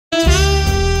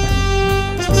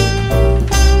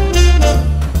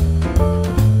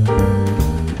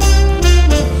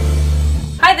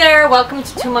welcome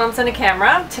to Two Moms and a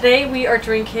Camera. Today we are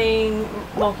drinking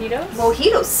mojitos.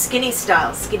 Mojitos, skinny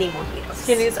style, skinny mojitos.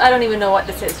 Skinnies, I don't even know what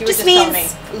this is. You just were just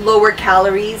means telling me. Lower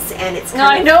calories, and it's kind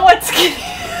I know what skinny.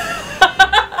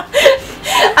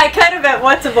 I kind of meant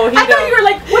what's a mojito. I thought you were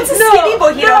like, what's a skinny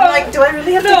mojito? No, I'm like, do I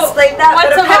really have to explain that?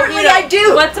 What's But apparently I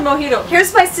do. What's a mojito?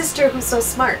 Here's my sister who's so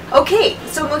smart. Okay,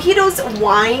 so mojitos,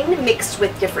 wine mixed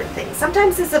with different things.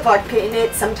 Sometimes there's a vodka in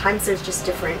it. Sometimes there's just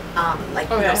different, you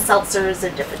know, seltzers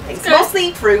and different things. Good.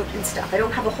 Mostly fruit and stuff. I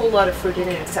don't have a whole lot of fruit in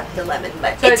it except the lemon,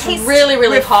 but so it tastes really,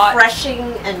 really hot, refreshing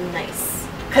and nice.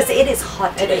 Because it is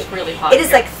hot today. It is really hot. It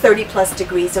is like 30+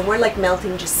 degrees, and we're like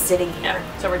melting just sitting here.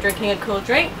 Yeah. So we're drinking a cool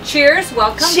drink. Cheers!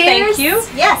 Welcome. Cheers. Thank you.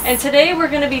 Yes. And today we're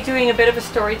going to be doing a bit of a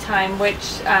story time,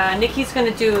 which Nikki's going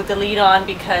to do the lead on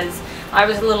because I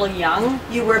was a little young.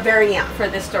 You were very young for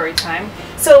this story time.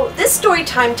 So this story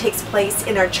time takes place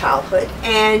in our childhood,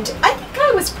 and I think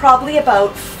I was probably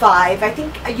about 5. I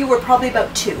think you were probably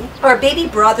about 2. Our baby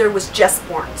brother was just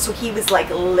born, so he was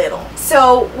like little.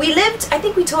 So we lived, I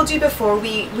think we told you before,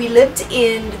 we lived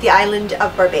in the island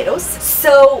of Barbados.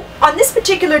 So on this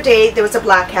particular day there was a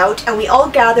blackout, and we all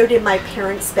gathered in my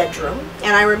parents' bedroom,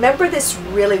 and I remember this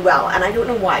really well, and I don't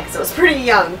know why because I was pretty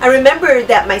young. I remember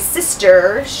that my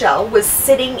sister, Shell, was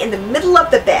sitting in the middle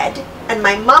of the bed, and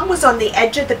my mom was on the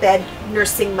edge of the bed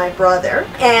nursing my brother,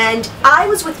 and I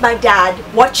was with my dad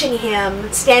watching him,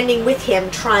 standing with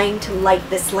him, trying to light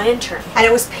this lantern. And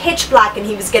it was pitch black, and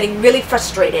he was getting really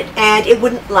frustrated, and it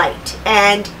wouldn't light.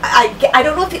 And I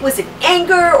don't know if it was in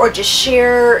anger or just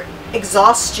sheer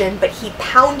exhaustion, but he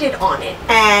pounded on it,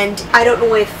 and I don't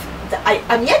know if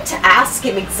I'm yet to ask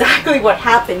him exactly what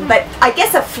happened, but I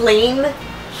guess a flame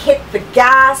hit the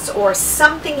gas or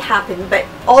something happened, but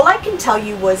all I can tell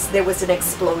you was there was an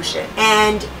explosion,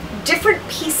 and different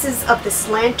pieces of this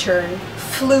lantern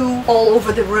flew all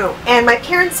over the room. And my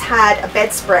parents had a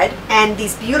bedspread and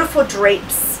these beautiful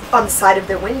drapes on the side of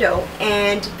their window,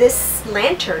 and this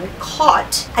lantern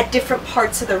caught at different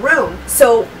parts of the room.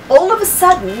 So all of a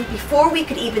sudden, before we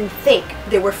could even think,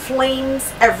 there were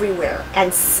flames everywhere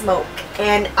and smoke.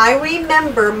 And I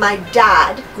remember my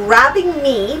dad grabbing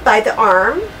me by the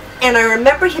arm, and I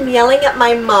remember him yelling at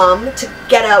my mom to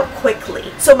get out quickly.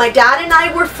 So my dad and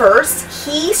I were first.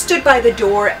 He stood by the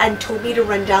door and told me to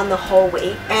run down the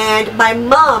hallway. And my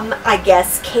mom, I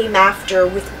guess, came after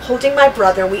with holding my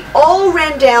brother. We all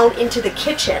ran down into the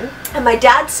kitchen, and my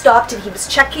dad stopped and he was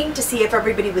checking to see if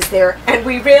everybody was there. And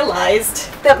we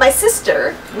realized that my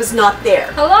sister was not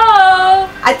there. Hello!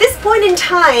 At this point in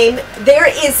time, there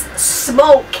is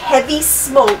smoke, heavy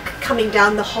smoke coming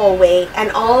down the hallway,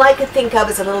 and all I could think of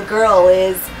as a little girl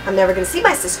is, I'm never going to see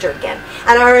my sister again.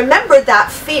 And I remember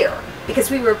that fear because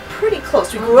we were pretty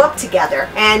close. We grew up together,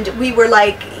 and we were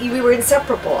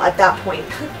inseparable at that point.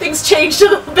 Things changed a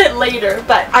little bit later,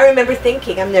 but I remember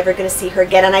thinking I'm never going to see her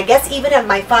again. And I guess even at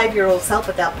my 5-year-old self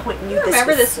at that point knew this.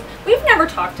 Remember this? We've never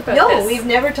talked about this. No, we've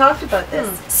never talked about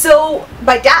this. So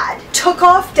my dad took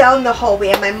off down the hallway,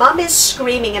 and my mom is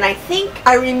screaming, and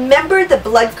I remember the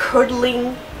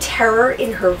blood-curdling terror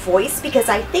in her voice, because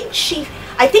I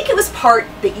think it was part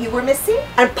that you were missing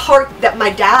and part that my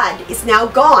dad is now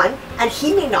gone and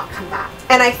he may not come back.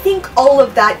 And I think all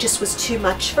of that just was too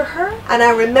much for her. And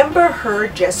I remember her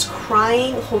just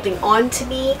crying, holding on to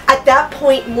me. At that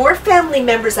point, more family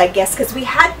members, I guess, because we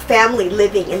had family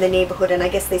living in the neighborhood, and I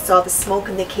guess they saw the smoke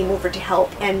and they came over to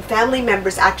help. And family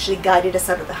members actually guided us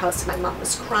out of the house, and my mom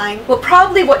was crying. Well,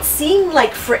 probably what seemed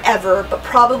like forever, but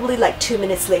probably like 2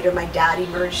 minutes later, my dad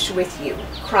emerged with you,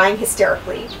 crying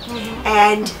hysterically.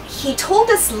 And he told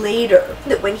us later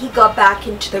that when he got back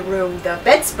into the room, the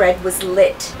bedspread was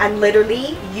lit, and literally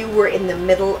you were in the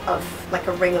middle of like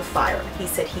a ring of fire. He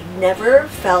said he never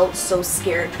felt so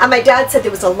scared. And my dad said there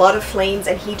was a lot of flames,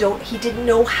 and he didn't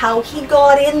know how he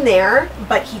got in there,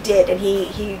 but he did, and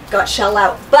he got Shell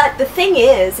out. But the thing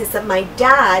is that my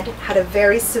dad had a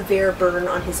very severe burn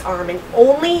on his arm, and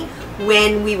only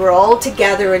when we were all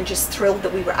together and just thrilled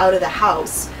that we were out of the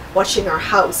house, watching our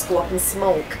house go up in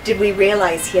smoke, did we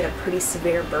realize he had a pretty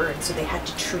severe burn, so they had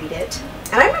to treat it.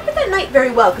 And I remember that night very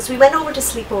well, because we went over to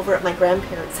sleep over at my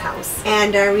grandparents' house.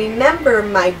 And I remember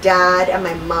my dad and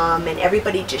my mom and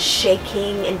everybody just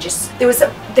shaking, and just there was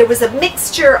a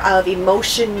mixture of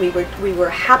emotion. We were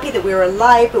happy that we were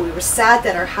alive, but we were sad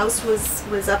that our house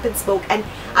was up in smoke. And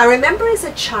I remember as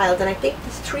a child, and I think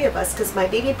there's 3 of us, because my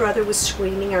baby brother was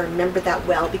screaming. I remember that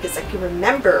well, because I can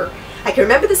remember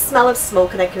the smell of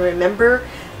smoke, and I can remember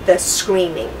the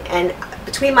screaming. And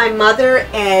between my mother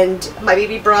and my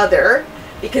baby brother,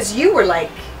 because you were like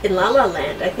in La La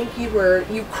Land. I think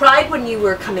you cried when you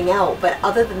were coming out, but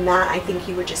other than that, I think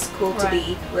you were just cool to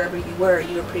be wherever you were.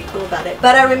 You were pretty cool about it.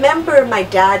 But I remember my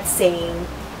dad saying,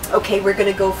 okay, we're going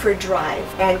to go for a drive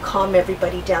and calm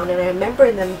everybody down. And I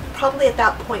remember them probably at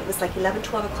that point, it was like 11,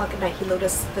 12 o'clock at night, he loaded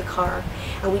us in the car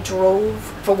and we drove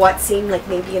for what seemed like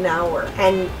maybe an hour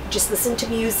and just listened to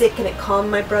music, and it calmed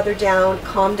my brother down,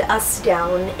 calmed us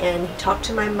down, and he talked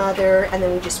to my mother, and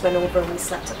then we just went over and we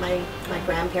slept at my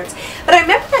grandparents. But I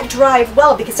remember that drive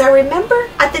well, because I remember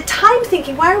at the time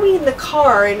thinking, why are we in the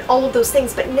car and all of those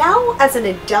things? But now as an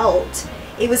adult,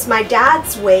 it was my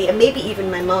dad's way, and maybe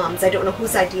even my mom's, I don't know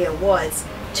whose idea it was,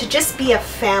 to just be a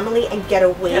family and get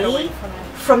away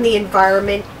from the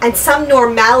environment and some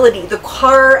normality. The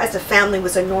car as a family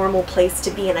was a normal place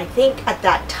to be, and I think at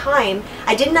that time,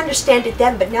 I didn't understand it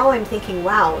then, but now I'm thinking,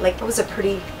 wow, like it was a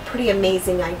pretty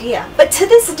amazing idea. But to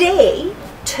this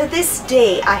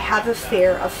day, I have a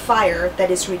fear of fire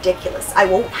that is ridiculous. I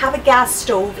won't have a gas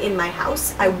stove in my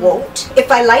house. I won't.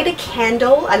 If I light a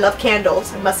candle, I love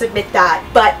candles, I must admit that,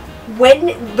 but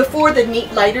before the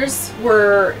neat lighters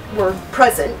were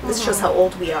present, this shows how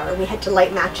old we are, we had to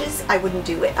light matches, I wouldn't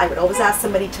do it. I would always ask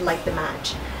somebody to light the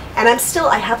match. And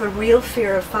I have a real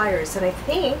fear of fires, and I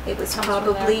think it was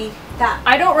probably that.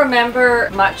 I don't remember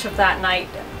much of that night.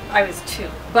 I was 2.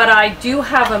 But I do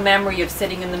have a memory of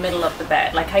sitting in the middle of the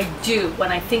bed. Like I do.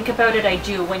 When I think about it, I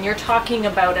do. When you're talking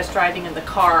about us driving in the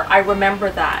car, I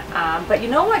remember that. But you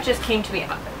know what just came to me?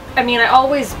 I mean, I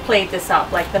always played this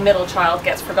up, like the middle child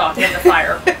gets forgotten in the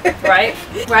fire, right?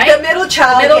 Right? The middle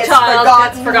child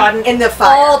gets forgotten in the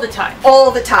fire. All the time.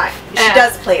 All the time. She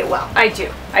does play it well. I do.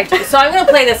 So I'm going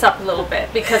to play this up a little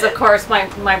bit, because of course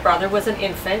my brother was an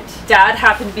infant. Dad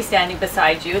happened to be standing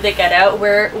beside you. They get out.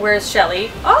 Where's Shelly?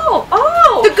 Oh!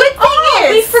 The good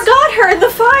thing is, we forgot her in the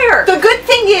fire. The good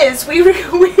thing is, we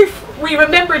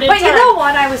remembered it. But you know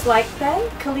what? I was like, Ben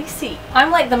Khaleesi.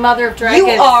 I'm like the mother of dragons.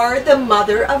 You are the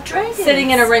mother of dragons.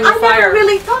 Sitting in a ring of fire. I never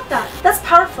really thought that. That's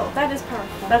powerful. That is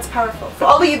powerful. That's powerful. For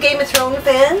all of you Game of Thrones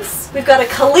fans, we've got a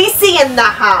Khaleesi in the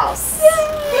house.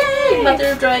 Yay! Mother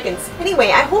of dragons.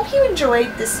 Anyway, I hope you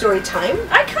enjoyed this story time.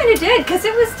 I kind of did, because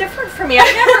it was different for me.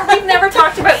 We've never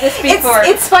talked about this before.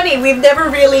 It's funny. We've never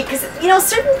really, because you know,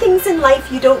 certain things in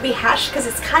life you don't rehash because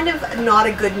it's kind of not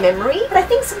a good memory. But I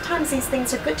think sometimes these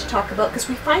things are good to talk about because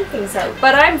we find things out.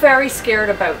 But I'm very scared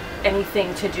about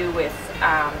anything to do with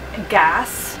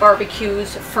gas,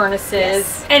 barbecues,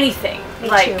 furnaces, anything. Me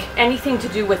like too. Anything to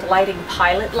do with lighting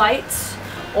pilot lights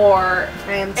or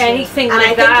anything and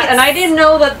like that. And I didn't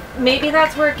know that maybe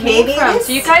that's where it came from. It is.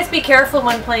 So you guys be careful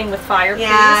when playing with fire,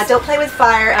 yeah, please. don't play with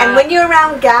fire. And when you're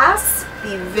around gas,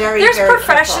 be very, there's very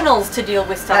professionals careful. To deal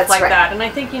with stuff like that. And I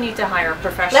think you need to hire a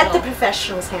professional. Let the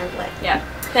professionals handle it. Yeah.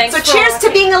 Thanks. So cheers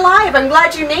to being alive. I'm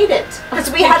glad you made it,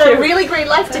 because we had a really great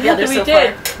life together so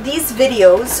far. These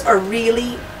videos are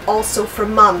really also for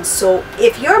moms. So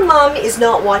if your mom is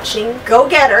not watching, go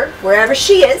get her wherever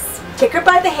she is. Take her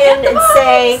by the hand and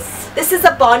say, this is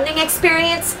a bonding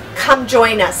experience. Come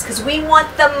join us, because we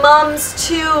want the mums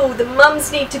too. The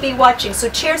mums need to be watching. So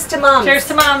cheers to moms. Cheers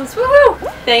to moms.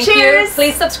 Woohoo! Thank you.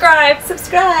 Please subscribe.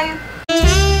 Subscribe.